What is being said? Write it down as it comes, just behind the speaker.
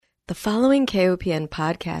The following KOPN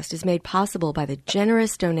podcast is made possible by the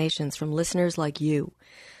generous donations from listeners like you.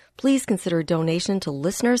 Please consider donation to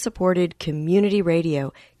listener-supported community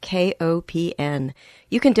radio, KOPN.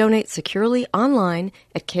 You can donate securely online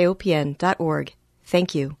at kopn.org.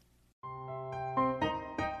 Thank you.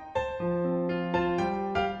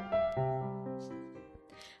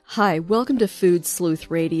 Hi, welcome to Food Sleuth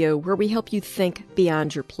Radio, where we help you think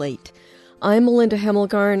beyond your plate. I'm Melinda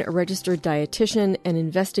Hemmelgarn, a registered dietitian and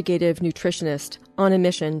investigative nutritionist on a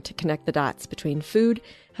mission to connect the dots between food,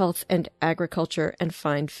 health, and agriculture and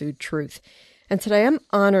find food truth. And today I'm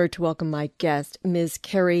honored to welcome my guest, Ms.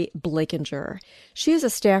 Keri Blakinger. She is a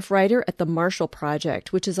staff writer at the Marshall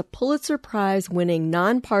Project, which is a Pulitzer Prize-winning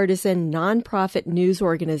nonpartisan nonprofit news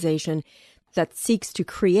organization that seeks to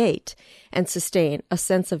create and sustain a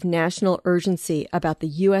sense of national urgency about the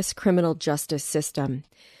U.S. criminal justice system.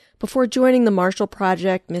 Before joining the Marshall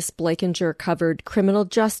Project, Ms. Blakinger covered criminal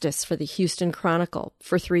justice for the Houston Chronicle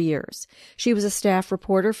for 3 years. She was a staff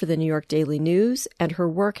reporter for the New York Daily News, and her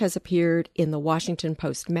work has appeared in the Washington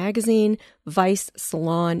Post magazine, Vice,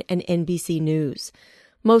 Salon, and NBC News.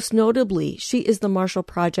 Most notably, she is the Marshall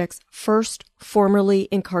Project's first formerly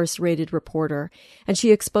incarcerated reporter, and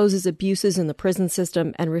she exposes abuses in the prison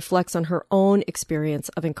system and reflects on her own experience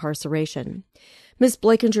of incarceration. Ms.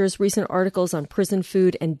 Blakinger's recent articles on prison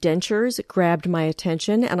food and dentures grabbed my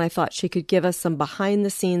attention, and I thought she could give us some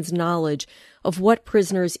behind-the-scenes knowledge of what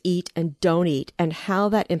prisoners eat and don't eat and how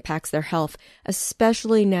that impacts their health,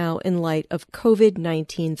 especially now in light of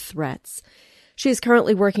COVID-19 threats. She is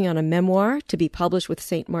currently working on a memoir to be published with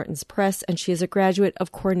St. Martin's Press, and she is a graduate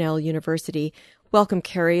of Cornell University. Welcome,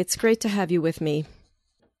 Keri. It's great to have you with me.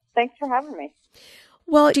 Thanks for having me.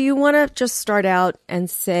 Well, do you want to just start out and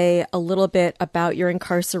say a little bit about your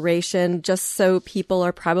incarceration, just so people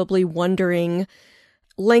are probably wondering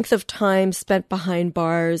length of time spent behind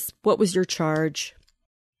bars? What was your charge?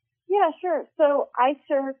 Yeah, sure. So I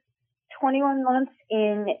served 21 months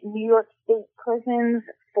in New York State prisons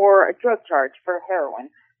for a drug charge for heroin.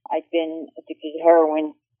 I'd been addicted to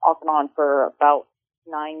heroin off and on for about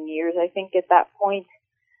 9 years, I think, at that point.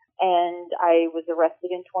 And I was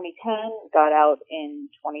arrested in 2010, got out in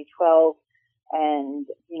 2012, and,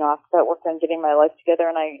 after that worked on getting my life together,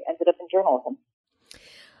 and I ended up in journalism.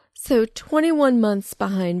 So 21 months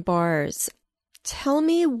behind bars. Tell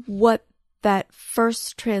me what that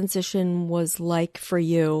first transition was like for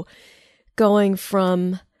you, going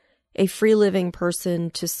from a free-living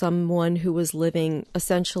person to someone who was living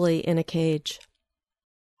essentially in a cage.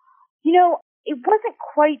 It wasn't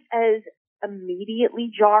quite as immediately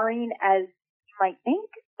jarring as you might think,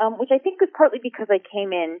 which I think was partly because I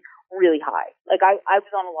came in really high. Like I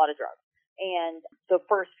was on a lot of drugs, and the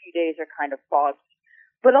first few days are kind of foggy.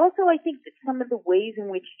 But also I think that some of the ways in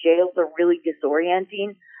which jails are really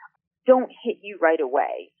disorienting don't hit you right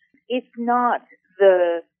away. It's not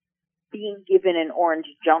the being given an orange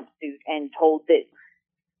jumpsuit and told that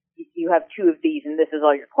you have 2 of these and this is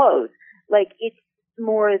all your clothes. Like it's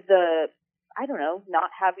more the, not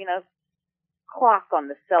having a clock on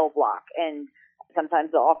the cell block, and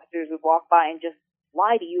sometimes the officers would walk by and just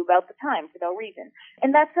lie to you about the time for no reason.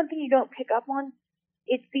 And that's something you don't pick up on.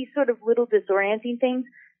 It's these sort of little disorienting things.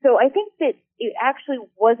 So I think that it actually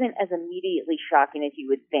wasn't as immediately shocking as you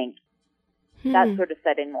would think. That sort of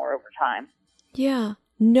set in more over time. Yeah.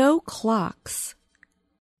 No clocks.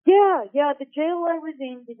 Yeah. The jail I was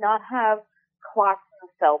in did not have clocks in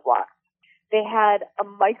the cell blocks. They had a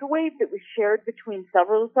microwave that was shared between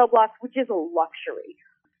several cell blocks, which is a luxury.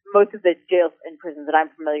 Most of the jails and prisons that I'm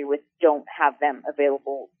familiar with don't have them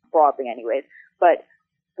available broadly anyways. But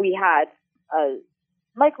we had a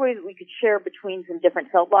microwave that we could share between some different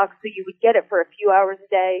cell blocks, so you would get it for a few hours a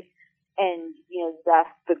day, and, you'd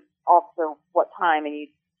ask the officer what time, and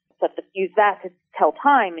you'd use that to tell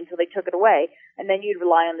time until they took it away, and then you'd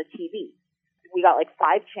rely on the TV. We got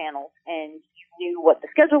 5 channels, and knew what the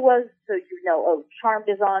schedule was, so you know, Charmed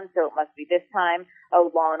is on, so it must be this time.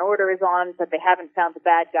 Law and Order is on, but they haven't found the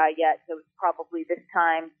bad guy yet, so it's probably this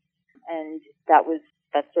time. And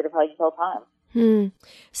that's sort of how you tell time.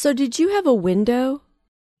 So did you have a window?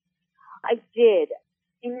 I did.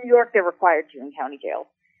 In New York, they're required to in county jail.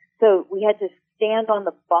 So we had to stand on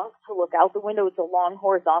the bunk to look out the window. It's a long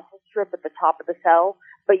horizontal strip at the top of the cell,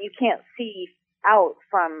 but you can't see out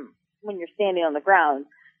from when you're standing on the ground.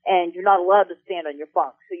 And you're not allowed to stand on your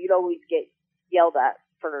bunk, so you'd always get yelled at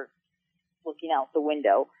for looking out the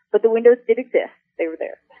window. But the windows did exist. They were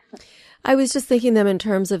there. I was just thinking them in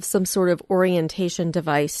terms of some sort of orientation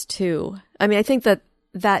device, too. I mean, I think that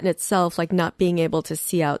in itself, like not being able to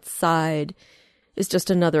see outside, is just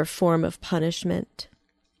another form of punishment.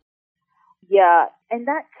 Yeah, And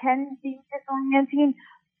that can be disorienting.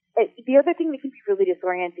 The other thing that can be really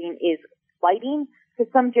disorienting is lighting,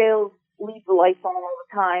 because some jails leave the lights on all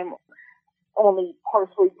the time, only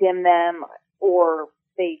partially dim them, or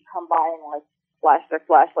they come by and like flash their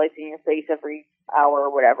flashlights in your face every hour or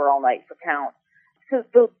whatever all night for count. So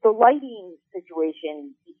the lighting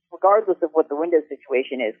situation, regardless of what the window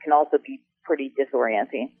situation is, can also be pretty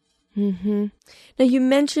disorienting. Mm-hmm. Now, you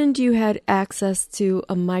mentioned you had access to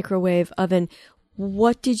a microwave oven.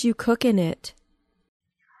 What did you cook in it?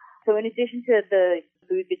 So in addition to the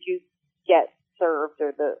food that you get served,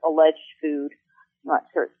 or the alleged food, I'm not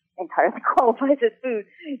sure it entirely qualifies as food,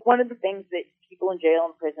 one of the things that people in jail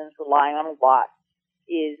and prisons rely on a lot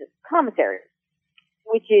is commissary,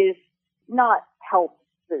 which is not healthy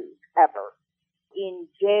food ever. In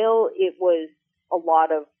jail, it was a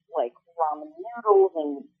lot of like ramen noodles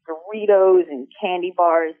and Doritos and candy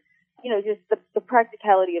bars. You know, just the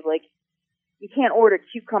practicality of like, you can't order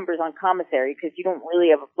cucumbers on commissary because you don't really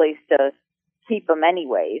have a place to keep them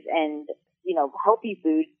anyways. And, you know, healthy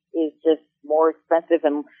food is just more expensive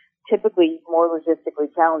and typically more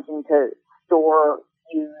logistically challenging to store,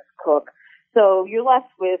 use, cook. So you're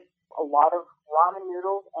left with a lot of ramen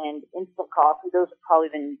noodles and instant coffee. Those are probably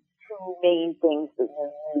the two main things that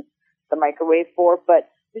you use the microwave for. But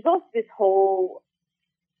there's also this whole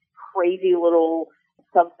crazy little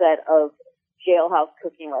subset of jailhouse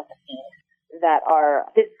cooking recipes that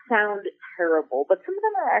sound terrible, but some of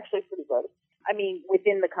them are actually pretty good. I mean,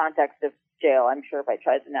 within the context of jail, I'm sure if I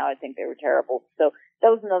tried them now, I'd think they were terrible. So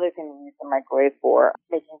that was another thing we used the microwave for,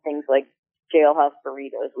 making things like jailhouse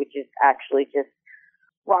burritos, which is actually just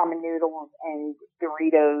ramen noodles and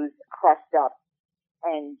Doritos crushed up.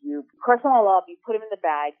 And you crush them all up, you put them in the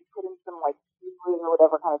bag, you put in some like seafood or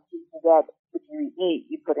whatever kind of cheese you get that you eat,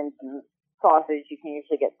 you put in some sausage, you can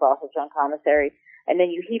usually get sausage on commissary, and then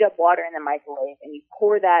you heat up water in the microwave and you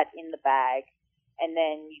pour that in the bag, and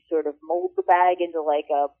then you sort of mold the bag into like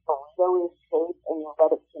a burrito-ish shape and you let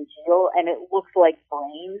it congeal, and it looks like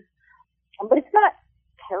brains. But it's not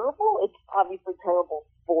terrible. It's obviously terrible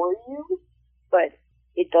for you, but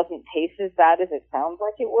it doesn't taste as bad as it sounds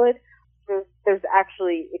like it would. There's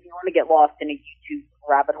actually, if you want to get lost in a YouTube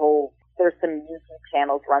rabbit hole, there's some YouTube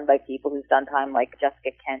channels run by people who've done time, like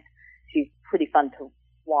Jessica Kent. She's pretty fun to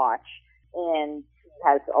watch, and she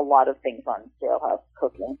has a lot of things on jailhouse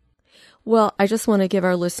cooking. Well, I just want to give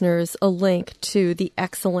our listeners a link to the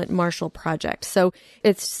excellent Marshall Project. So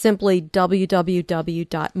it's simply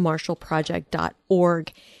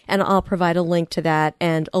www.marshallproject.org, and I'll provide a link to that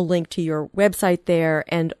and a link to your website there,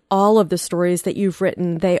 and all of the stories that you've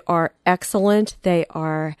written. They are excellent. They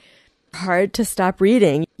are hard to stop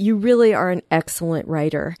reading. You really are an excellent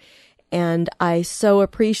writer. And I so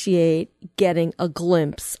appreciate getting a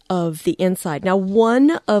glimpse of the inside. Now,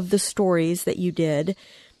 one of the stories that you did,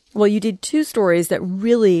 well, you did two stories that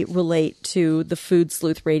really relate to the Food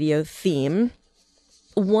Sleuth Radio theme.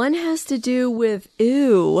 One has to do with,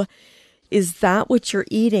 ew, is that what you're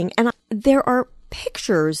eating? And there are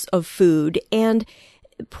pictures of food, and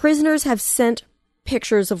prisoners have sent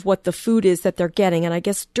pictures of what the food is that they're getting. And I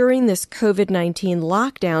guess during this COVID-19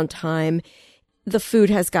 lockdown time, the food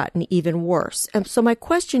has gotten even worse. And so my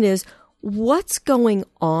question is, what's going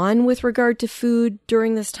on with regard to food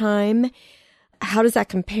during this time? How does that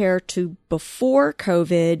compare to before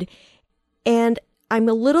COVID? And I'm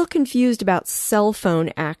a little confused about cell phone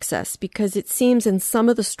access, because it seems in some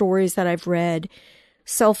of the stories that I've read,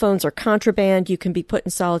 cell phones are contraband. You can be put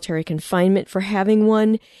in solitary confinement for having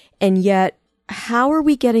one. And yet, how are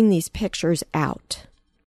we getting these pictures out?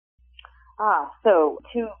 So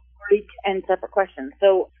two great and separate questions.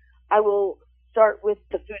 So I will start with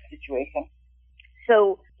the food situation.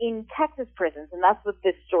 So in Texas prisons, and that's what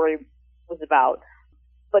this story was about,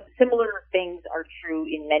 but similar things are true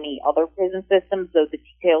in many other prison systems, though the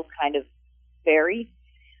details kind of vary.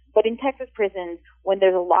 But in Texas prisons, when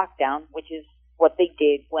there's a lockdown, which is what they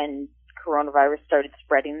did when coronavirus started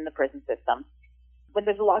spreading in the prison system, when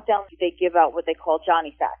there's a lockdown, they give out what they call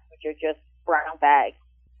Johnny Sacks, which are just brown bag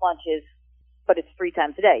lunches, but it's 3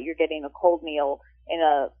 times a day. You're getting a cold meal in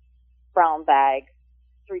a brown bag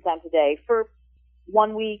 3 times a day for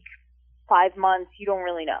 1 week, 5 months. You don't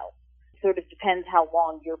really know. It sort of depends how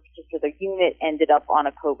long your particular unit ended up on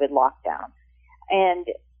a COVID lockdown. And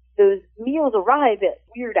those meals arrive at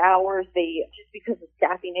weird hours. They, just because of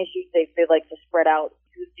staffing issues, they like to spread out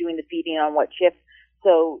who's doing the feeding on what shift.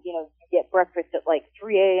 So, you know, you get breakfast at like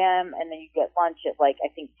 3 a.m. and then you get lunch at like, I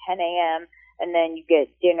think 10 a.m. and then you get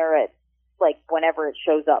dinner at like whenever it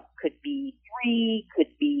shows up. Could be 3,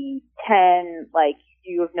 could be 10, like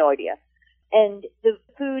you have no idea. And the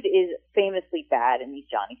food is famously bad in these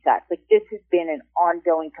Johnny Sacks. Like, this has been an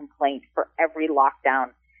ongoing complaint for every lockdown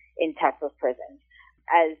in Texas prisons.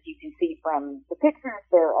 As you can see from the pictures,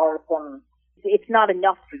 there are it's not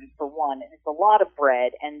enough food for one. It's a lot of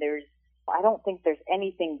bread, and I don't think there's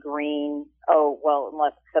anything green. Oh, well,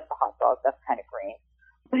 except the hot dog, that's kind of green.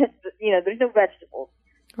 But, there's no vegetables.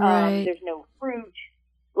 Right. There's no fruit.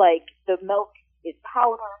 Like, the milk is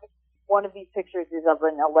powdered. One of these pictures is of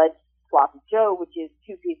an alleged sloppy Joe, which is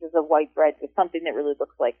 2 pieces of white bread with something that really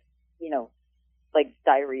looks like, like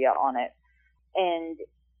diarrhea on it. And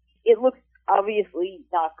it looks obviously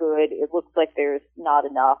not good. It looks like there's not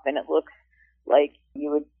enough, and it looks like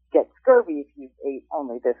you would get scurvy if you ate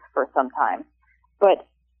only this for some time. But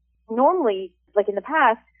normally, like in the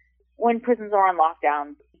past, when prisons are on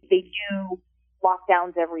lockdown, they do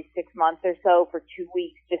lockdowns every 6 months or so for 2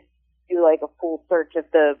 weeks, just do like a full search of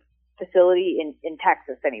the facility in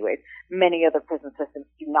Texas anyways. Many other prison systems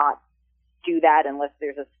do not do that unless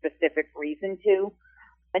there's a specific reason to.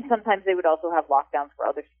 And sometimes they would also have lockdowns for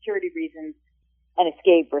other security reasons, an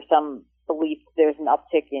escape, or some belief there's an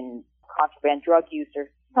uptick in contraband drug use or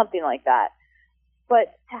something like that.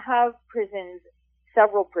 But to have prisons,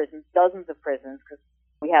 several prisons, dozens of prisons, because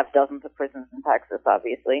we have dozens of prisons in Texas,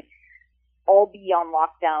 obviously, all be on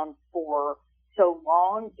lockdown for so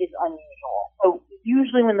long is unusual. So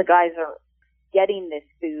usually when the guys are getting this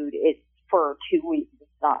food, it's for 2 weeks.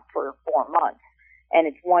 It's not for 4 months. And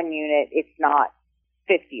it's one unit. It's not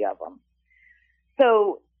 50 of them.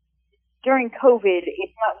 So during COVID,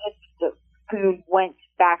 it's not just the food went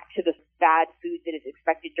back to the bad food that is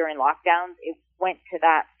expected during lockdowns. It went to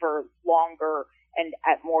that for longer and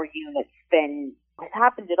at more units than has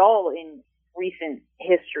happened at all in recent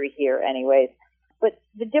history here anyways. But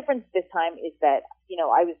the difference this time is that,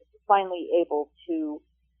 I was finally able to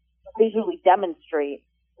visually demonstrate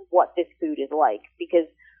what this food is like, because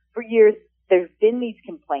for years there's been these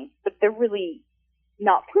complaints, but they're really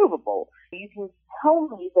not provable. You can tell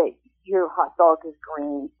me that your hot dog is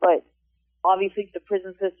green, but obviously if the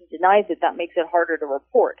prison system denies it, that makes it harder to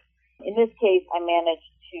report. In this case, I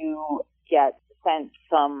managed to get sent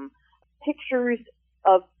some pictures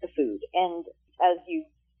of the food. And as you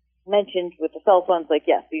mentioned with the cell phones, like,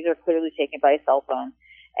 yes, these are clearly taken by a cell phone,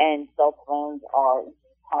 and cell phones are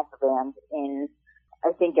contraband in,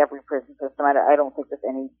 I think, every prison system. I don't think there's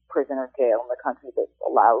any prison or jail in the country that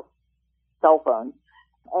allows cell phones.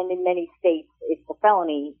 And in many states, it's a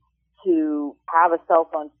felony to have a cell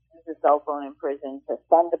phone, to use a cell phone in prison, to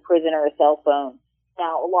send a prisoner a cell phone.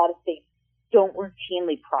 Now, a lot of states don't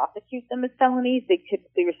routinely prosecute them as felonies. They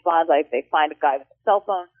typically respond like they find a guy with a cell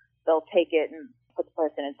phone, they'll take it and put the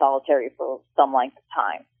person in solitary for some length of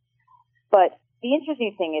time. But the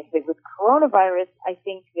interesting thing is that with coronavirus, I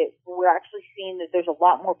think that we're actually seeing that there's a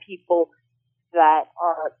lot more people that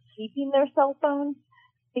are keeping their cell phones,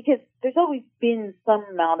 because there's always been some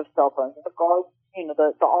amount of cell phones. The guards,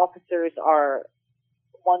 the officers are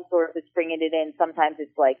one source that's bringing it in. Sometimes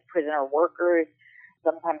it's like prisoner workers.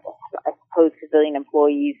 Sometimes, I suppose, civilian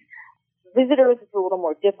employees. Visitors, it's a little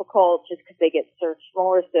more difficult just because they get searched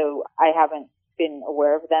more, so I haven't been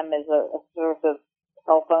aware of them as a source of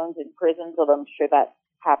cell phones in prisons, although I'm sure that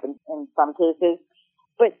happens in some cases.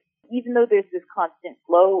 But even though there's this constant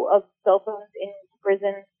flow of cell phones in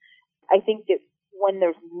prisons, I think that when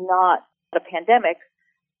there's not a pandemic,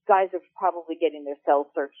 guys are probably getting their cells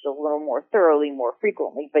searched a little more thoroughly, more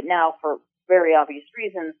frequently. But now, for very obvious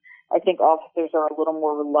reasons, I think officers are a little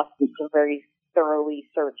more reluctant to very thoroughly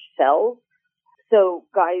search cells. So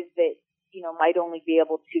guys that, might only be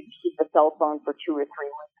able to keep a cell phone for 2 or 3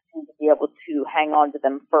 weeks seem to be able to hang on to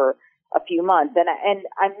them for a few months. And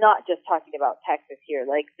I'm not just talking about Texas here.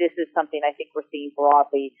 Like, this is something I think we're seeing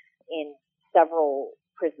broadly in several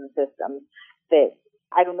prison systems, that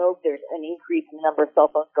I don't know if there's an increase in the number of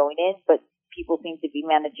cell phones going in, but people seem to be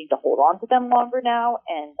managing to hold on to them longer now.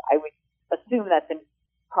 And I would assume that's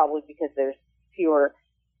probably because there's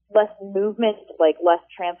less movement, like less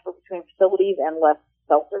transfer between facilities and less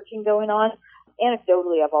cell searching going on.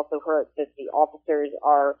 Anecdotally, I've also heard that the officers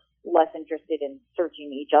are less interested in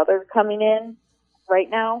searching each other coming in right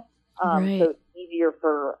now. Right. So it's easier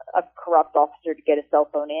for a corrupt officer to get a cell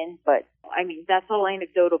phone in. But, I mean, that's all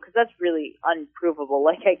anecdotal because that's really unprovable.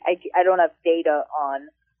 Like, I don't have data on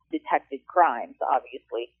detected crimes,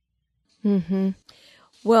 obviously. Mm-hmm.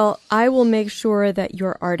 Well, I will make sure that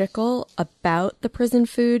your article about the prison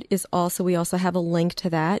food we also have a link to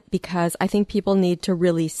that, because I think people need to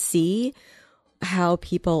really see how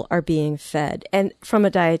people are being fed. And from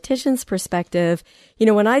a dietitian's perspective,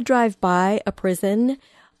 when I drive by a prison,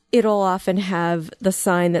 it'll often have the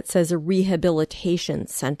sign that says a rehabilitation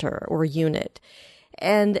center or unit.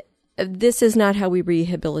 And this is not how we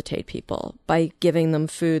rehabilitate people, by giving them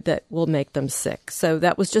food that will make them sick. So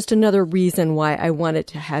that was just another reason why I wanted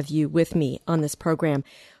to have you with me on this program.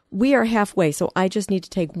 We are halfway, so I just need to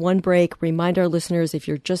take one break. Remind our listeners, if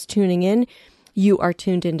you're just tuning in, you are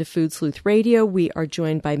tuned into Food Sleuth Radio. We are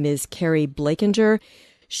joined by Ms. Carrie Blakinger.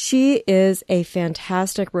 She is a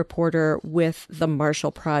fantastic reporter with the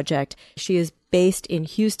Marshall Project. She is based in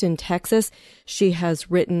Houston, Texas. She has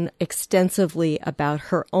written extensively about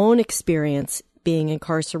her own experience being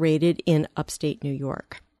incarcerated in upstate New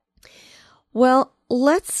York. Well,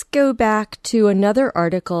 let's go back to another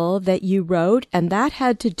article that you wrote, and that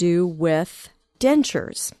had to do with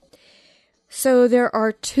dentures. So there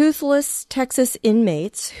are toothless Texas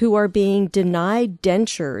inmates who are being denied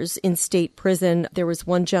dentures in state prison. There was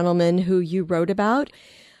one gentleman who you wrote about,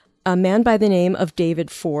 a man by the name of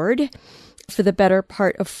David Ford. For the better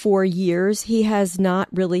part of 4 years, he has not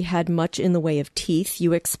really had much in the way of teeth,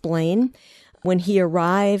 you explain. When he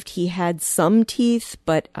arrived, he had some teeth,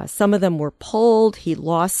 but some of them were pulled. He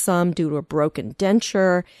lost some due to a broken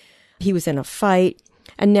denture. He was in a fight,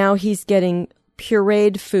 and now he's getting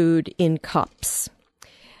pureed food in cups.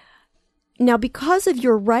 Now, because of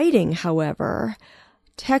your writing, however,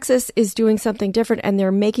 Texas is doing something different, and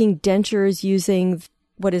they're making dentures using,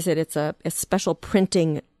 what is it? It's a special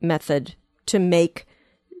printing method to make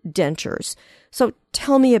dentures. So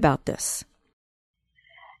tell me about this.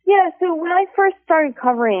 Yeah, so when I first started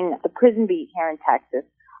covering the prison beat here in Texas,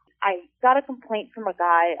 I got a complaint from a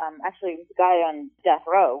guy, actually it was a guy on death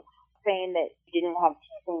row, saying that he didn't have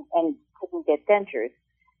teeth and couldn't get dentures.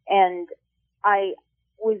 And I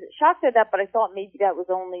was shocked at that, but I thought maybe that was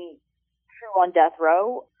only true on death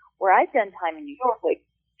row. Where I'd done time in New York, like,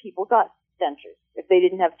 people got dentures. If they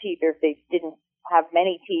didn't have teeth, or if they didn't have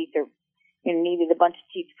many teeth, or needed a bunch of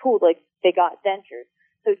teeth pulled, like, they got dentures.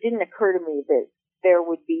 So it didn't occur to me that there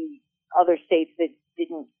would be other states that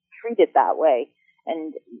didn't treat it that way.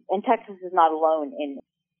 And Texas is not alone in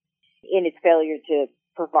its failure to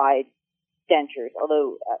provide dentures,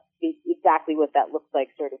 although exactly what that looks like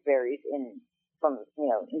sort of varies in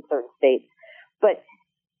certain states. But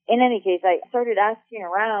in any case, I started asking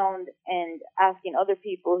around and asking other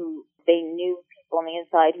people who they knew people on the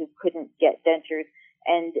inside who couldn't get dentures.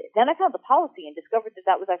 And then I found the policy and discovered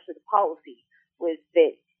that was actually the policy, was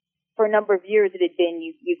that for a number of years it had been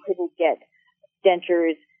you couldn't get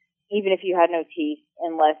dentures even if you had no teeth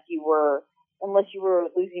unless you were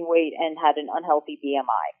losing weight and had an unhealthy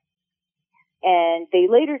BMI. And they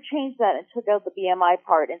later changed that and took out the BMI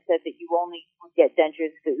part and said that you only would get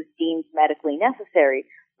dentures if it was deemed medically necessary,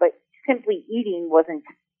 but simply eating wasn't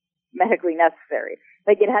medically necessary.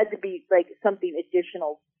 Like, it had to be like something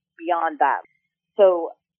additional beyond that.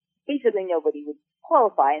 So basically nobody would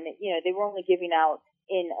qualify, and they were only giving out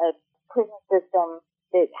in a prison system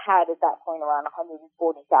that had at that point around 140,000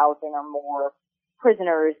 or more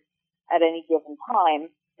prisoners at any given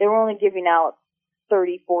time. They were only giving out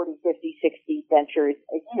 30, 40, 50, 60 dentures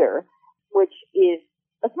a year, which is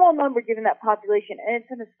a small number given that population. And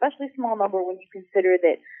it's an especially small number when you consider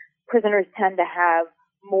that prisoners tend to have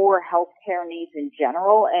more health care needs in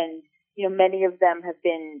general. And, many of them have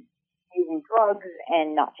been using drugs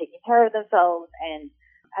and not taking care of themselves and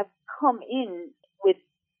have come in with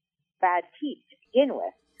bad teeth to begin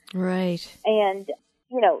with. Right. And,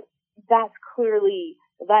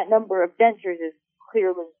 that number of dentures is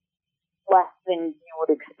clearly less than you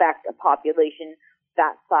would expect a population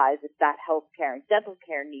that size, with that health care and dental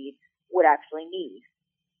care need, would actually need.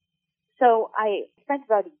 So I spent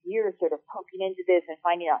about a year sort of poking into this and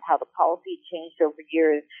finding out how the policy changed over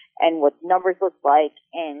years and what the numbers looked like,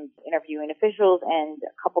 and interviewing officials and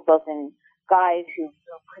a couple dozen guys who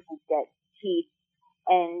couldn't get teeth.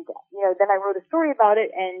 And, then I wrote a story about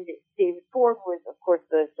it, and David Ford was, of course,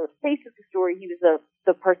 the sort of face of the story. He was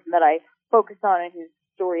the person that I focused on, and his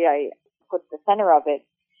story I put at the center of it.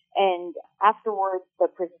 And afterwards, the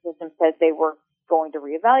prison system said they were going to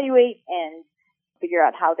reevaluate and figure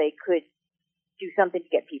out how they could do something to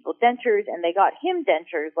get people dentures, and they got him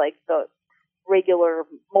dentures, like the regular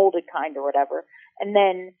molded kind or whatever. And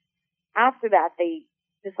then after that, they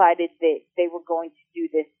decided that they were going to do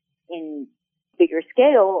this in bigger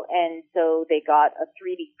scale, and so they got a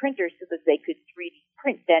 3D printer so that they could 3D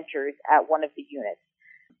print dentures at one of the units.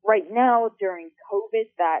 Right now, during COVID,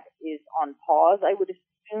 that is on pause, I would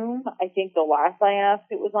assume. I think the last I asked,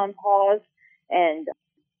 it was on pause. And,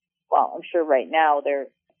 well, I'm sure right now they're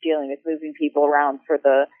dealing with moving people around for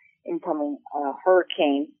the incoming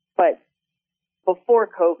hurricane. But before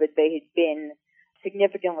COVID, they had been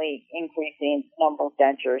significantly increasing the number of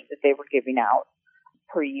dentures that they were giving out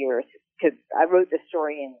per year. Because I wrote this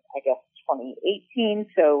story in, I guess, 2018,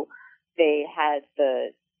 so they had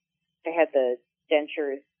the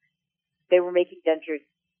dentures. They were making dentures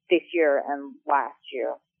this year and last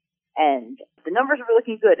year, and the numbers were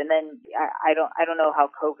looking good. And then I don't know how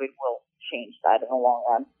COVID will change that in the long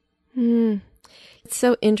run. It's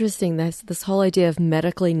so interesting, this whole idea of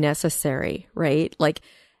medically necessary, right? Like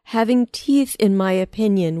having teeth, in my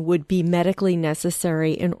opinion, would be medically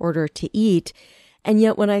necessary in order to eat. And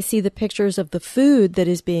yet when I see the pictures of the food that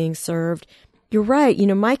is being served, you're right.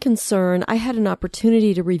 My concern, I had an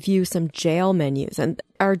opportunity to review some jail menus, and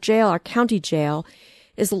our county jail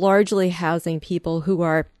is largely housing people who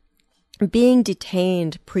are being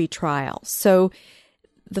detained pre-trial. So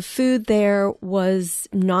the food there was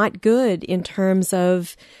not good in terms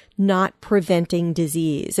of not preventing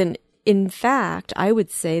disease. And in fact, I would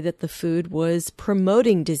say that the food was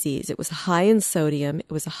promoting disease. It was high in sodium.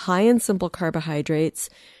 It was high in simple carbohydrates.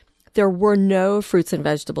 There were no fruits and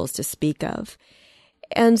vegetables to speak of.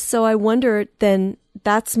 And so I wonder, then,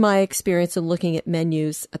 that's my experience in looking at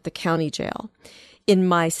menus at the county jail in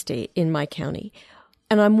my state, in my county.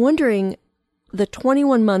 And I'm wondering, the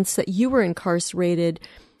 21 months that you were incarcerated,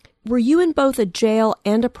 were you in both a jail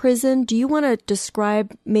and a prison? Do you want to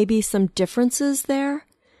describe maybe some differences there?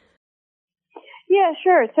 Yeah,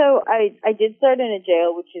 sure. So I did start in a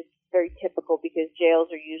jail, which is very typical because jails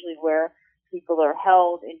are usually where people are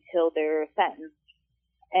held until they're sentenced,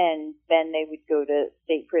 and then they would go to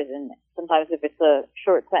state prison. Sometimes if it's a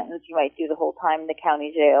short sentence, you might do the whole time in the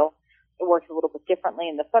county jail. It works a little bit differently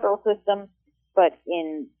in the federal system, but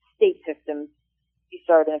in state systems, you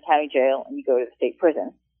start in a county jail and you go to the state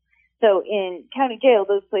prison. So in county jail,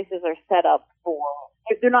 those places are set up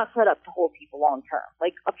they're not set up to hold people long term,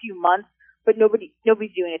 like a few months, but nobody's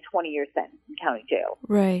doing a 20-year sentence in county jail.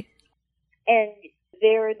 Right. And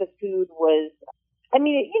there the food was,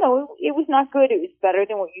 it was not good. It was better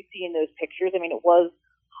than what you see in those pictures. It was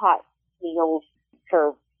hot meals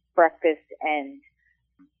for breakfast and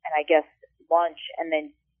I guess lunch, and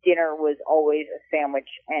then dinner was always a sandwich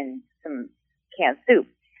and some canned soup.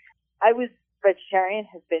 I was vegetarian,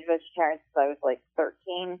 have been vegetarian since I was like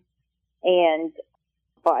 13, and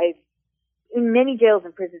in many jails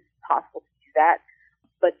and prisons it's possible to do that,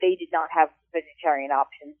 but they did not have vegetarian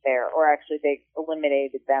options there, or actually they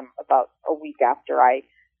eliminated them about a week after I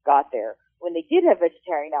got there. When they did have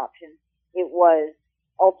vegetarian options, it was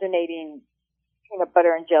alternating peanut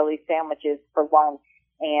butter and jelly sandwiches for lunch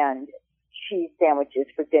and cheese sandwiches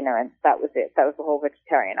for dinner, and that was it. That was the whole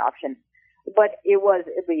vegetarian option. But it was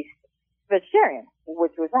at least vegetarian,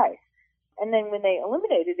 which was nice. And then when they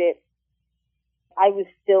eliminated it, I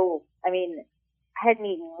hadn't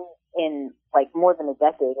eaten meat in like more than a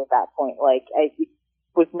decade at that point. Like it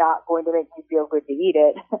was not going to make me feel good to eat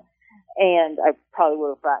it. And I probably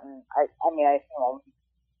would have gotten, I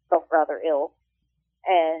felt rather ill.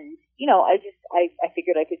 And, I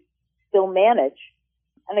figured I could still manage.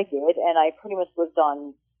 And I did. And I pretty much lived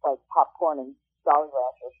on like popcorn and Jolly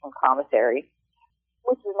Ranchers from commissary,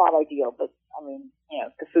 which was not ideal, but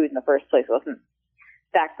the food in the first place wasn't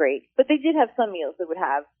that great. But they did have some meals that would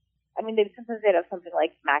have, sometimes they'd have something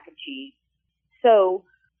like mac and cheese. So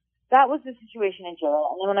that was the situation in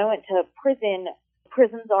jail. And then when I went to prison,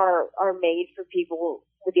 prisons are made for people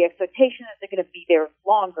with the expectation that they're going to be there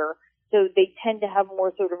longer. So they tend to have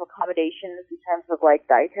more sort of accommodations in terms of like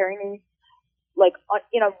dietary needs, like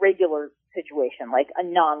in a regular situation, like a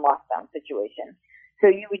non-lockdown situation. So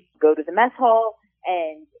you would go to the mess hall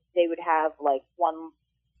and they would have like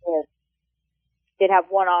they'd have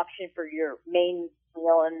one option for your main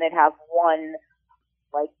meal, and they'd have one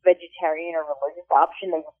like vegetarian or religious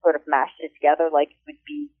option. They would sort of mash it together, like it would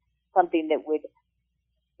be something that would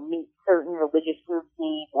meet certain religious group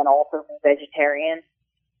needs and also be vegetarian.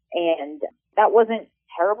 And that wasn't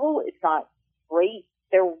terrible. It's not great.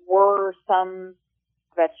 There were some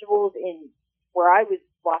vegetables in where I was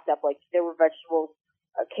locked up. Like there were vegetables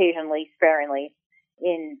occasionally, sparingly,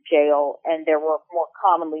 in jail, and there were more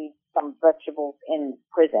commonly some vegetables in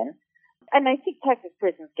prison. And I think Texas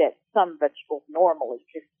prisons get some vegetables normally,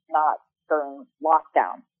 just not during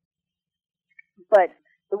lockdown. But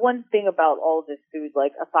the one thing about all of this food,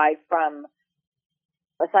 like aside from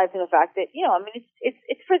the fact that,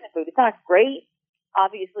 it's prison food. It's not great.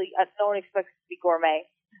 Obviously, no one expects it to be gourmet.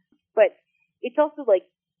 But it's also like,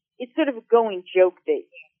 it's sort of a going joke that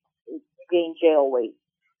you gain jail weight.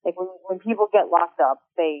 Like when people get locked up,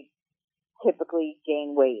 they typically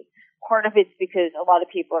gain weight. Part of it's because a lot of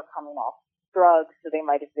people are coming off drugs, so they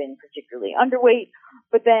might have been particularly underweight.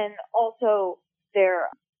 But then also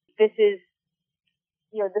this is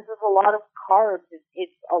this is a lot of carbs. It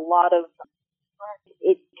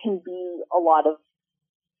can be a lot of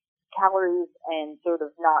calories and sort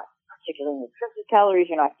of not particularly nutritious calories.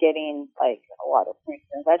 You're not getting like a lot of fruits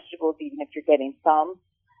and vegetables, even if you're getting some.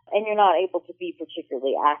 And you're not able to be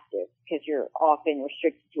particularly active because you're often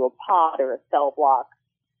restricted to a pod or a cell block.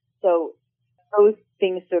 So those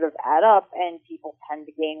things sort of add up, and people tend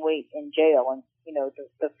to gain weight in jail. And,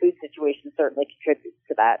 the food situation certainly contributes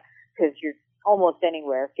to that, because you're almost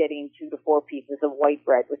anywhere getting 2 to 4 pieces of white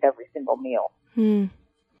bread with every single meal.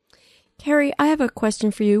 Carrie, I have a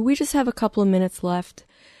question for you. We just have a couple of minutes left.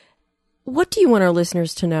 What do you want our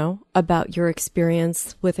listeners to know about your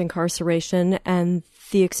experience with incarceration and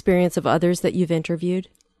the experience of others that you've interviewed?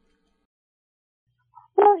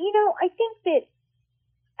 Well,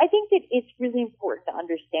 I think that it's really important to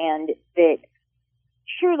understand that,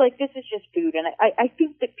 sure, like, this is just food. And I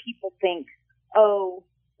think that people think, oh,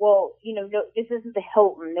 well, no, this isn't the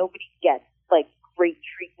Hilton. Nobody gets, like, great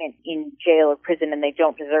treatment in jail or prison, and they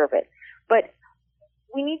don't deserve it. But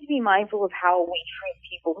we need to be mindful of how we treat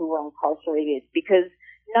people who are incarcerated, because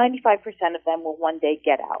 95% of them will one day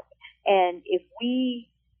get out. And if we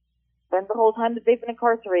spend the whole time that they've been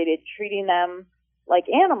incarcerated treating them like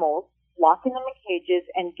animals, locking them in cages,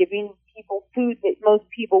 and giving people food that most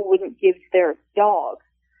people wouldn't give to their dog,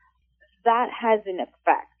 that has an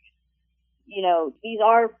effect. These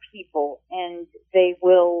are people, and they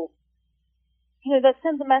will, that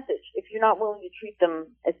sends a message if you're not willing to treat them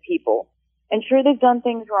as people. And sure, they've done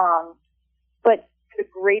things wrong, but for the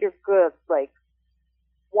greater good, like,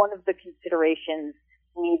 one of the considerations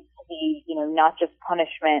needs to be, not just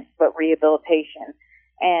punishment, but rehabilitation.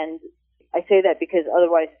 And I say that because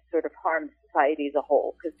otherwise it sort of harms society as a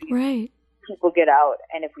whole, because right. People get out,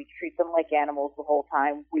 and if we treat them like animals the whole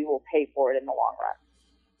time, we will pay for it in the long run.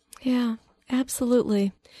 Yeah,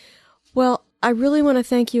 absolutely. Well, I really want to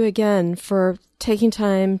thank you again for taking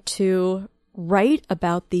time to write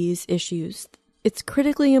about these issues. It's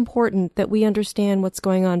critically important that we understand what's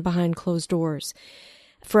going on behind closed doors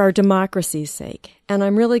for our democracy's sake. And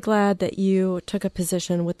I'm really glad that you took a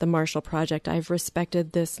position with the Marshall Project. I've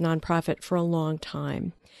respected this nonprofit for a long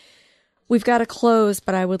time. We've got to close,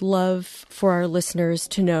 but I would love for our listeners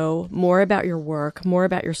to know more about your work, more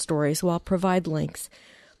about your story, so I'll provide links.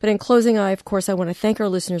 But in closing, I want to thank our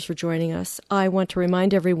listeners for joining us. I want to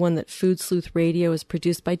remind everyone that Food Sleuth Radio is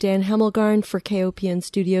produced by Dan Hemmelgarn for KOPN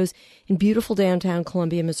Studios in beautiful downtown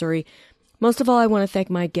Columbia, Missouri. Most of all, I want to thank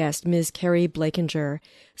my guest, Ms. Carrie Blakinger,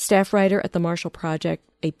 staff writer at the Marshall Project,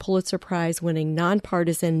 a Pulitzer Prize-winning,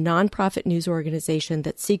 nonpartisan, nonprofit news organization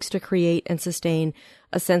that seeks to create and sustain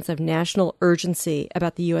a sense of national urgency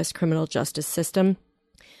about the U.S. criminal justice system.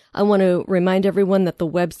 I want to remind everyone that the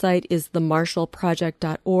website is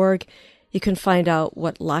themarshallproject.org. You can find out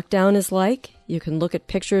what lockdown is like. You can look at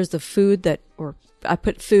pictures of food or I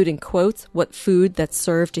put food in quotes, what food that's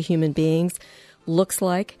served to human beings looks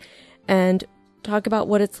like, and talk about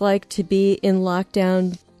what it's like to be in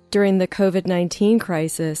lockdown during the COVID-19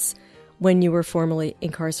 crisis when you were formerly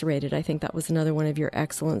incarcerated. I think that was another one of your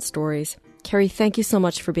excellent stories. Carrie, thank you so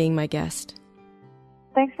much for being my guest.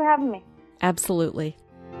 Thanks for having me. Absolutely.